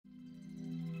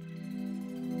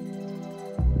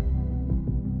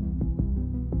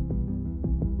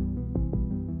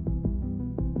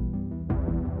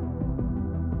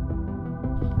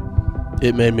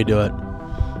It made me do it.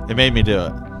 It made me do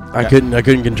it. I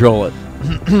couldn't control it.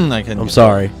 I'm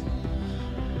sorry.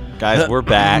 Guys, we're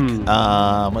back.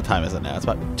 What time is it now? It's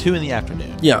about 2 in the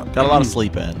afternoon. Yeah. Got a lot of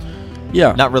sleep in.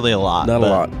 Yeah. Not really a lot. Not a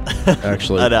lot,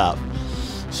 actually. Enough.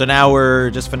 So now we're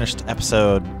just finished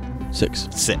episode 6.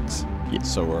 6. Yeah.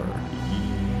 So we're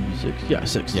 6. Yeah,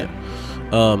 6.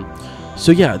 Yeah.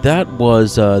 So yeah, that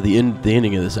was the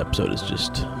ending of this episode is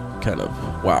just kind of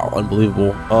wow,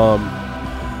 unbelievable.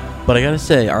 But I gotta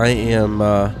say, I am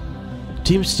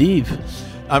Team Steve.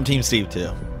 I'm Team Steve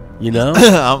too. You know,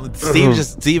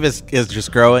 Steve is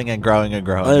just growing and growing and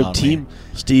growing. I have Team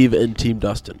Steve and Team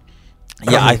Dustin.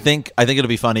 Yeah, I think it'll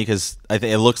be funny because I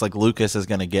think it looks like Lucas is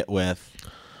going to get with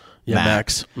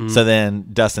Max. So then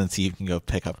Dustin and Steve can go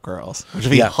pick up girls, which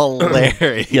would be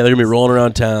hilarious. Yeah, they're gonna be rolling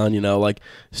around town. You know, like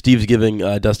Steve's giving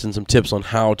Dustin some tips on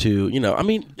how to. You know, I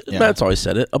mean, Matt's always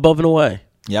said it, above and away.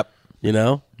 Yep. You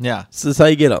know. Yeah. So that's how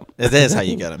you get them. It is how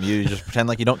you get them. You just pretend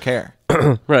like you don't care.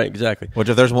 Right. Exactly. Which,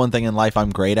 if there's one thing in life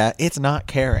I'm great at, it's not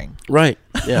caring. Right.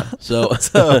 Yeah. So.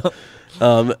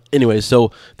 Anyway,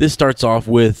 so this starts off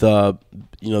with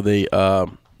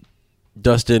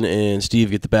Dustin and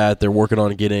Steve get the bat. They're working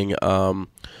on getting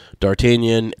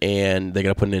D'Artagnan, and they got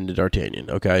to put an end to D'Artagnan.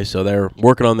 Okay, so they're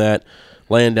working on that,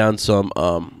 laying down some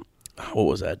what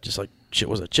was that? Just like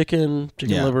was it chicken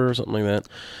liver or something like that.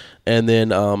 And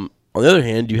then on the other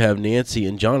hand, you have Nancy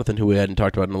and Jonathan, who we hadn't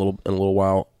talked about in a little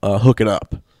while, hooking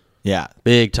up. Yeah,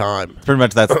 big time. Pretty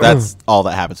much that's all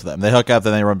that happens to them. They hook up,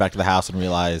 then they run back to the house and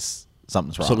realize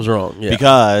something's wrong. Something's wrong. Yeah,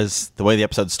 because the way the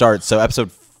episode starts. So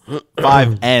episode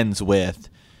 5 ends with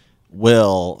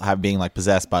Will being like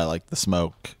possessed by like the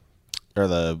smoke or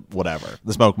the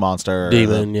smoke monster,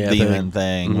 demon, or the demon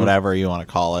thing, whatever you want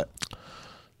to call it.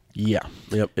 Yeah,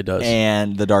 yep, it does.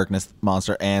 And the darkness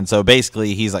monster, and so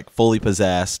basically he's like fully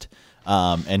possessed,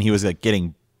 and he was like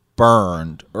getting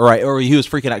burned, right? Or he was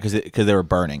freaking out because they were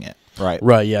burning it, right?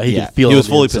 Right, yeah, he could feel. He was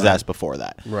fully possessed before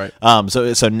that, right?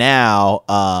 So now,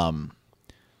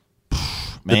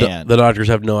 man, the doctors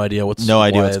have no idea what's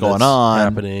going on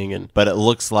happening, but it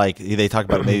looks like they talk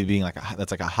about it maybe being like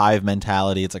that's like a hive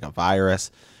mentality. It's like a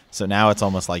virus. So now it's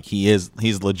almost like he's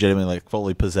legitimately like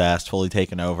fully possessed, fully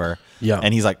taken over. Yeah,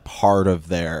 and he's like part of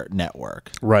their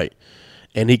network, right?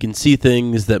 And he can see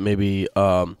things that maybe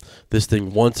this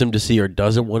thing wants him to see or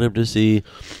doesn't want him to see.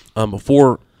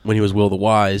 Before, when he was Will the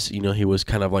Wise, he was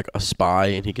kind of like a spy,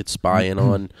 and he could spy in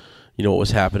on, what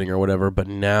was happening or whatever. But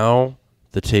now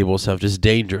the tables have just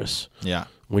dangerous. Yeah.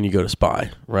 When you go to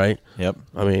spy, right? Yep.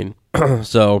 I mean,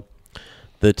 so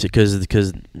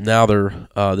because now they're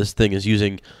this thing is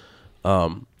using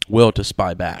Will to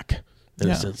spy back in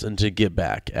a sense and to get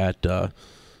back at the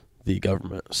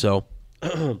government. So.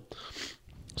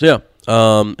 So yeah,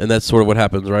 and that's sort of what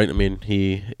happens, right? I mean,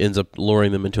 he ends up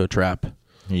luring them into a trap.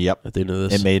 Yep. At the end of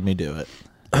this, it made me do it.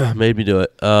 Made me do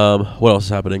it. What else is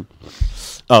happening?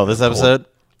 Oh, this episode,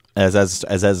 as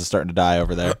is starting to die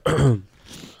over there.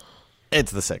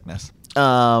 It's the sickness.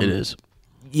 It is.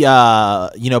 Yeah,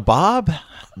 Bob.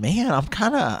 Man, I'm starting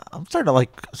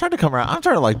to come around. I'm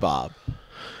starting to like Bob.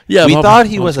 Yeah, we thought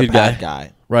he was a bad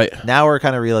guy, right? Now we're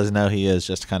kind of realizing no, he is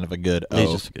just kind of a good.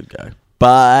 He's just a good guy,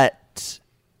 but.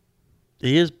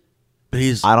 He is.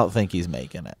 I don't think he's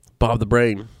making it. Bob the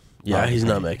Brain. Yeah, he's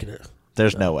not making it.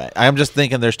 There's no way. I'm just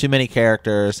thinking there's too many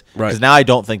characters. Right. Because now I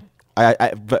don't think.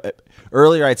 But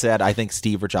earlier I said I think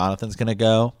Steve or Jonathan's going to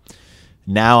go.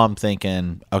 Now I'm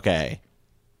thinking, okay,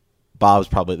 Bob's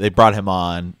probably. They brought him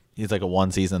on. He's like a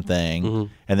 1-season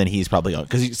thing. And then he's probably on.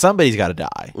 Because somebody's got to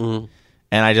die.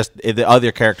 And the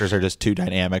other characters are just too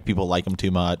dynamic. People like them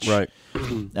too much. Right.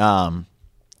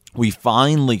 We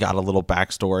finally got a little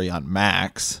backstory on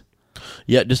Max.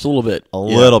 Yeah, just a little bit. A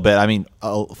little bit. I mean,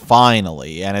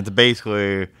 finally, and it's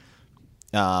basically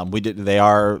Red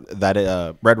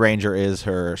Ranger is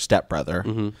her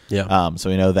stepbrother. Yeah. So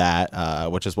we know that,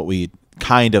 which is what we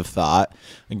kind of thought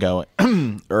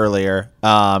going earlier.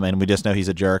 And we just know he's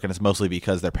a jerk, and it's mostly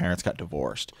because their parents got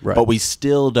divorced. Right. But we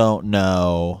still don't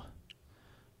know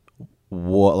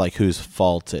whose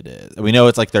fault it is. We know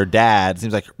it's like their dad. It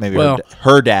seems like maybe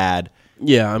her dad.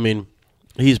 Yeah, I mean,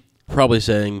 he's probably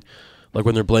saying, like,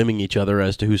 when they're blaming each other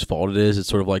as to whose fault it is, it's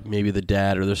sort of like maybe the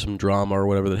dad or there's some drama or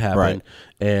whatever that happened,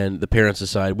 and the parents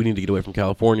decide we need to get away from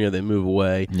California. They move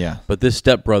away. Yeah. But this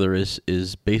stepbrother is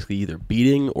basically either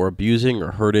beating or abusing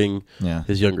or hurting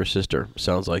his younger sister.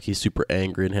 Sounds like he's super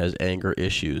angry and has anger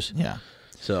issues. Yeah.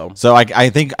 So I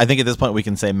think at this point we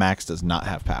can say Max does not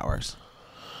have powers.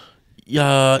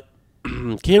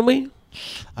 Can we?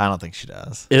 I don't think she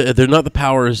does. If they're not the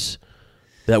powers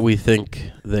that we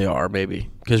think they are, maybe.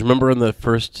 Because remember in the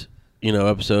first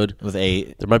episode with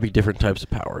 8. there might be different types of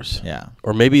powers. Yeah.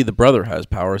 Or maybe the brother has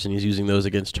powers and he's using those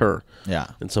against her. Yeah.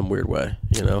 In some weird way,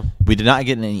 We did not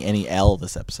get any L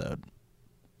this episode.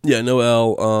 Yeah, no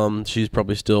Elle. She's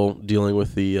probably still dealing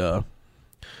with the.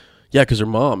 Because her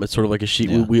mom. It's sort of like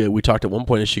we talked at one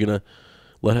point. Is she gonna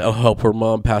help her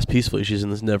mom pass peacefully? She's in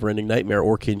this never-ending nightmare,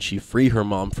 or can she free her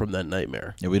mom from that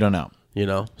nightmare? Yeah, we don't know.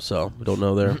 So we don't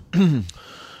know there.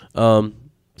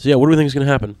 So what do we think is gonna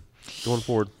happen going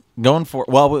forward?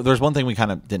 Well, there's one thing we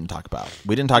kind of didn't talk about.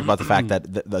 We didn't talk about the fact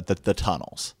that the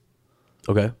tunnels.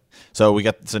 Okay. So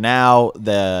now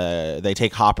they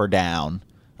take Hopper down.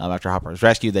 After Hopper is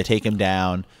rescued, they take him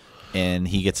down, and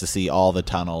he gets to see all the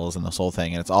tunnels and this whole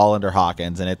thing, and it's all under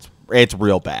Hawkins, and it's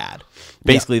real bad.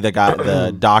 Basically,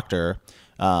 the doctor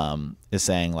is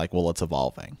saying like, well, it's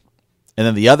evolving, and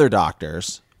then the other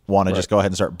doctors want to just go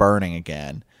ahead and start burning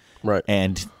again, right?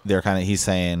 And he's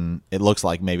saying it looks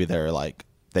like maybe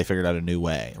they figured out a new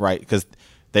way, right? Because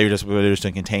they were just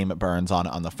doing containment burns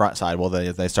on the front side. Well,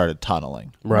 they started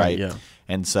tunneling, right? Yeah,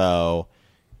 and so.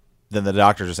 Then the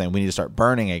doctors are saying we need to start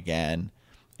burning again,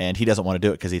 and he doesn't want to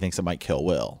do it because he thinks it might kill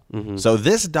Will. Mm-hmm. So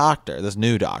this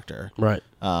new doctor, right?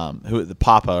 Who the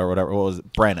Papa or whatever, what was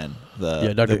it? Brennan?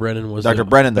 Dr. Brennan was Dr.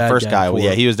 Brennan, the first guy.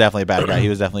 Yeah, he was definitely a bad guy. He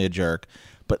was definitely a jerk.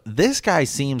 But this guy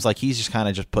seems like he's just kind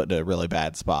of just put in a really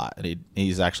bad spot, and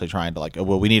he's actually trying to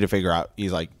we need to figure out.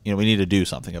 He's like, we need to do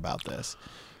something about this.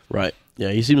 Right.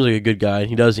 Yeah, he seems like a good guy.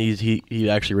 He does. He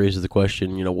actually raises the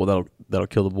question. Well, that'll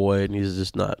kill the boy, and he's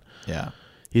just not. Yeah.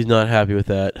 He's not happy with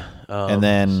that. And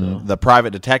then the private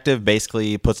detective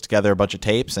basically puts together a bunch of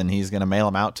tapes, and he's going to mail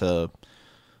them out to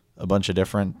a bunch of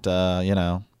different,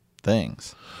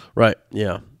 things. Right.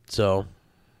 Yeah. So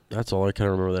that's all I kind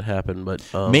of remember that happened. But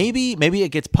maybe it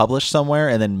gets published somewhere,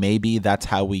 and then maybe that's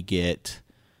how we get.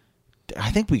 I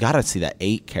think we got to see that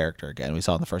 8 character again. We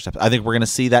saw in the first episode. I think we're going to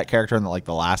see that character in the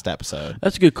last episode.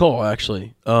 That's a good call,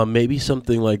 actually. Maybe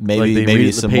something like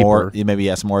maybe some more.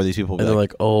 Maybe some more of these people. And they're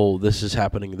like, oh, this is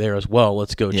happening there as well.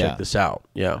 Let's go check this out.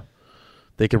 Yeah,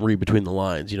 they can read between the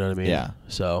lines. You know what I mean? Yeah.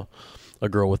 So, a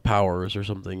girl with powers or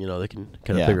something. They can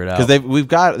kind of figure it out.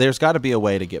 Because there's got to be a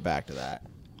way to get back to that.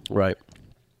 Right.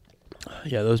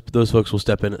 Yeah, those folks will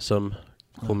step in at some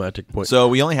climactic point. So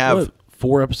we only have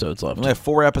 4 episodes left. We have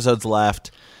 4 episodes left.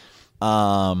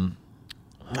 I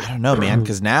don't know, man,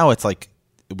 because now it's like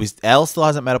Elle still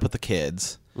hasn't met up with the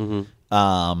kids.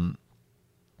 Mm-hmm.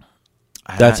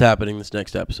 That's happening this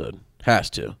next episode.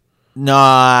 Has to. No,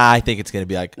 I think it's going to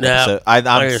be like episode.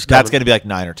 That's going to be like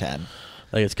 9 or 10.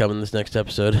 I think it's coming this next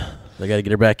episode. They got to get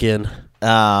her back in.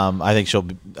 I think she'll.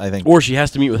 Or she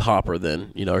has to meet with Hopper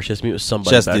then. Or she has to meet with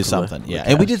somebody. She has to do something. Yeah,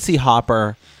 and we did see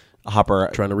Hopper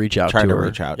trying to reach out to her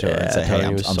and say, "Hey,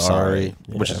 I'm sorry,"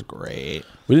 which is great.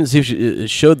 We didn't see if it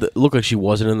showed that it looked like she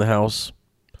wasn't in the house.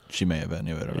 She may have been.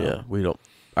 I don't know. Yeah, we don't.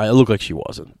 It looked like she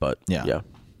wasn't, but yeah.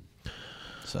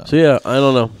 So yeah, I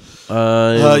don't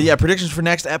know. Yeah, predictions for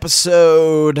next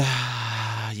episode.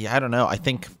 Yeah, I don't know. I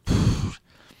think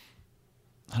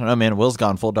I don't know, man. Will's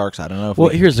gone full dark side. I don't know.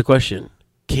 Here's the question: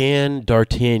 can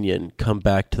D'Artagnan come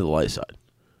back to the light side?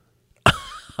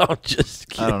 I'm just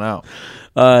kidding. I don't know.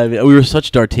 We were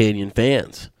such D'Artagnan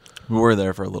fans. We were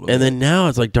there for a little bit. And then now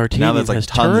it's like D'Artagnan has tons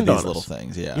turned of on these little us.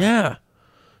 things, yeah. Yeah.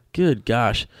 Good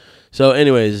gosh. So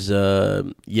anyways,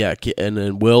 and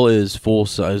then Will is full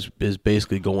size, is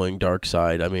basically going dark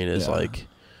side. I mean, it's like,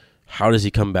 how does he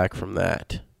come back from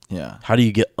that? Yeah. How do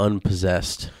you get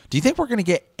unpossessed? Do you think we're going to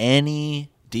get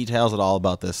any details at all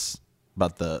about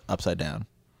the Upside Down?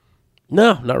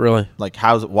 No, not really. Like,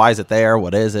 why is it there?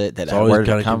 What is it? Where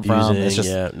did it come from? It's just,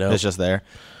 it's just there.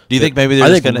 Do you think maybe they're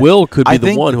just going to... Will could be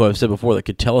the one who I've said before that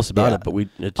could tell us about it, but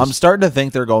I'm starting to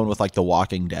think they're going with, like, the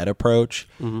Walking Dead approach,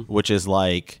 which is,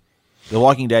 like, The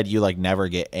Walking Dead, you, like, never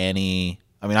get any...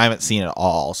 I mean, I haven't seen it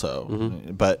all, so...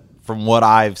 But from what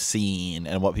I've seen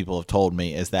and what people have told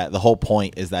me is that the whole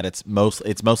point is that it's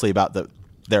mostly about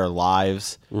their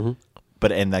lives,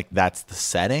 but like, that's the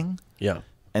setting. Yeah.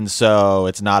 And so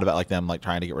it's not about like them like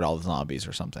trying to get rid of all the zombies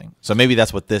or something. So maybe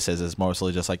that's what this is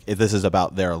mostly just like this is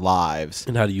about their lives.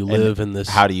 And how do you live in this?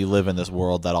 How do you live in this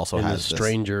world that also has this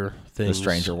stranger thing? The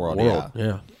stranger world.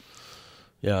 Yeah,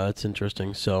 that's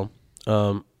interesting. So,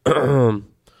 yeah, I don't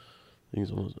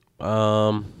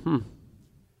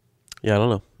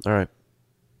know. All right,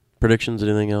 predictions.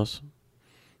 Anything else?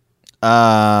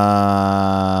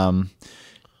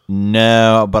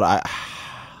 No, but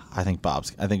I think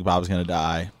Bob's gonna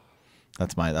die.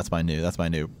 That's my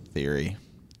new theory.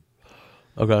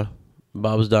 Okay,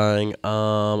 Bob's dying.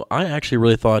 I actually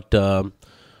really thought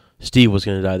Steve was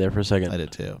gonna die there for a second. I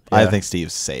did too. Yeah. I think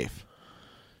Steve's safe.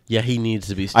 Yeah, he needs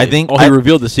to be safe. I think he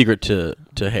revealed the secret to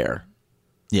Hare.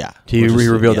 Yeah. He which is-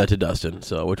 revealed yeah. that to Dustin,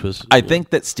 so which was I think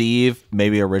that Steve,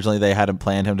 maybe originally they hadn't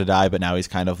planned him to die, but now he's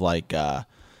kind of like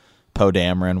Poe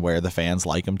Dameron, where the fans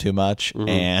like him too much,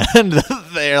 and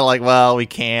they're like, "Well, we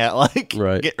can't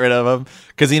Right. get rid of him,"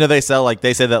 because they sell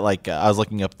they say that I was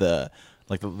looking up they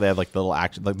have the little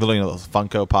action those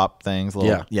Funko Pop things,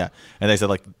 Yeah. and they said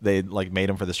they made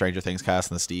him for the Stranger Things cast,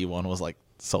 and the Steve one was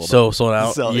sold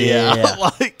out. yeah.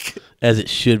 As it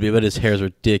should be, but his hair is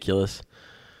ridiculous.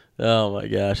 Oh my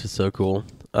gosh, it's so cool.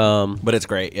 But it's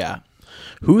great, yeah.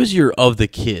 Who is of the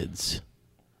kids?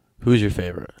 Who's your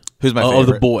favorite? Who's my Of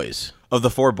favorite the boys? Of the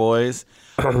 4 boys?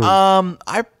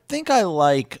 I think I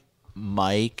like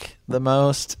Mike the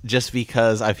most, just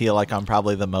because I feel like I'm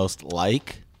probably the most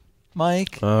like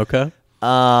Mike. Okay.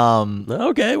 Um,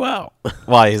 Okay. Wow.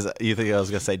 why you think I was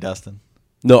gonna say Dustin?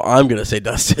 No, I'm gonna say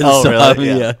Dustin. Oh, really? I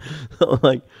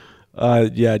mean, Yeah.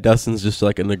 yeah. Dustin's just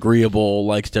like an agreeable,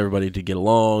 likes to everybody to get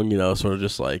along. Sort of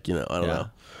just I don't know.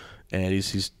 And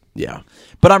he's yeah.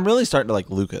 But I'm really starting to like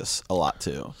Lucas a lot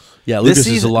too. Yeah, Lucas this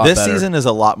season, is a lot This better. season is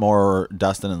a lot more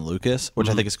Dustin and Lucas, which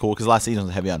I think is cool because last season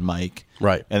was heavy on Mike,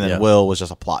 Right, And then yeah. Will was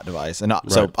just a plot device, and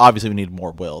so Right. obviously we need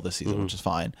more Will this season, which is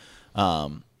fine.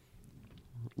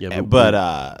 Yeah,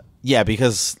 Yeah,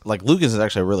 because Lucas is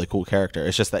actually a really cool character.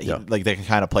 It's just that Yeah. they can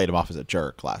kind of played him off as a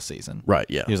jerk last season. Right,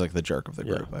 yeah. He was the jerk of the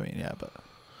Yeah. group. I mean, yeah, but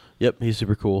Yep, he's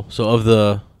super cool.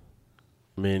 So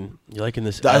you liking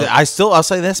this? I'll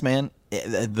say this, man.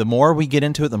 The more we get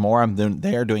into it, the more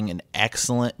they are doing an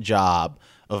excellent job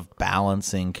of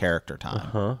balancing character time.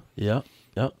 Huh? Yep,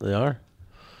 they are.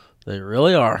 They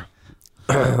really are.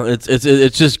 It's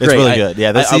just great. It's really good.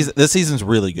 Yeah, this season's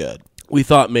really good. We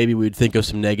thought maybe we'd think of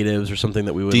some negatives or something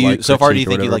that we would like. So far, do you critique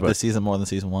or think you whatever, like this season more than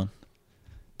season 1?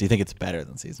 Do you think it's better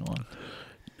than season 1?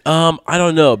 I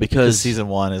don't know because season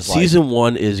 1 is season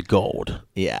 1 is gold.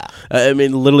 yeah, I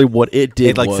mean, literally, what it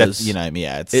did was set,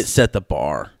 yeah, it set the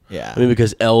bar. Yeah. I mean,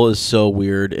 because Elle is so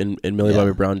weird, and Millie Yeah.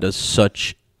 Bobby Brown does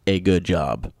such a good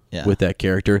job Yeah. with that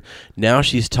character. Now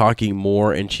she's talking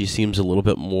more, and she seems a little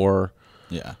bit more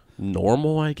yeah.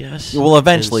 normal, I guess. Well,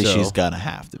 eventually And so- she's gonna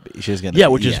have to be. She's gonna. yeah,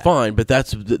 which is fine, but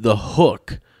that's the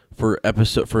hook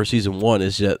for season 1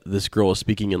 is that this girl is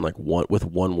speaking in with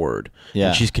one word. Yeah.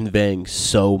 And she's conveying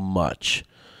so much.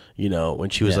 When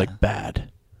she was Yeah.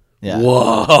 bad. Yeah.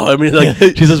 Whoa! I mean,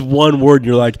 she says one word, and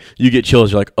you're you get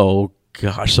chills. You're like, oh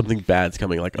gosh, something bad's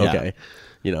coming. Okay,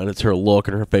 and it's her look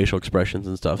and her facial expressions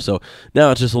and stuff. So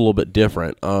now it's just a little bit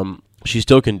different. She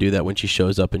still can do that when she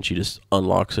shows up and she just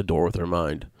unlocks a door with her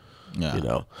mind.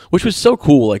 Yeah. Which was so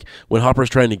cool. When Hopper's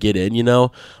trying to get in,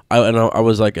 I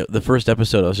was the first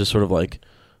episode, I was just sort of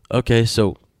okay,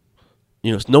 so,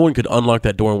 no one could unlock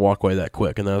that door and walk away that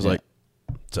quick. And then I was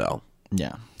so.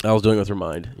 Yeah. I was doing it with her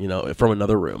mind, from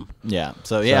another room. Yeah.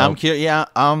 So yeah, I'm curious. Yeah,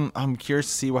 I'm curious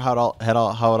to see how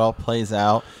it all plays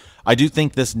out. I do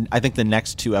think I think the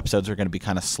next 2 episodes are going to be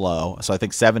kind of slow. So I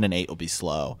think 7 and 8 will be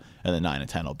slow, and then 9 and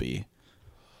 10 will be,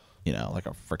 like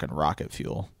a freaking rocket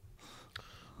fuel.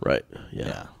 Right. Yeah.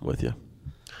 Yeah. I'm with you.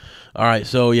 All right.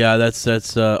 So yeah, that's.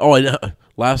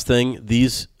 Last thing.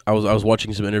 I was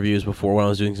watching some interviews before when I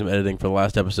was doing some editing for the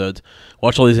last episodes.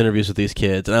 Watch all these interviews with these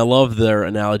kids, and I love their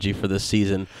analogy for this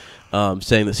season,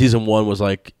 saying that season 1 was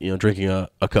drinking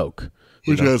a Coke,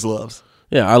 Which guys loves.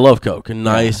 Yeah, I love Coke, and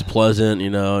nice, pleasant,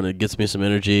 and it gets me some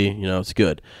energy. It's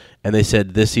good. And they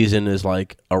said this season is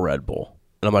like a Red Bull,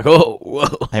 and I'm like, oh,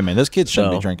 whoa. Hey man, those kids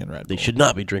shouldn't So, be drinking Red Bull. They should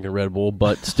not be drinking Red Bull,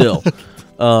 but still,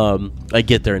 I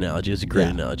get their analogy. It's a great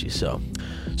analogy. So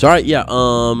all right, yeah,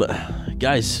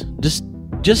 guys, just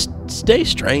stay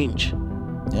strange.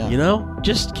 Yeah.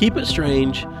 Just keep it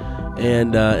strange,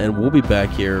 and we'll be back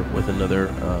here with another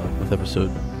with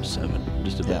episode 7.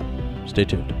 Just a bit. Stay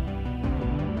tuned.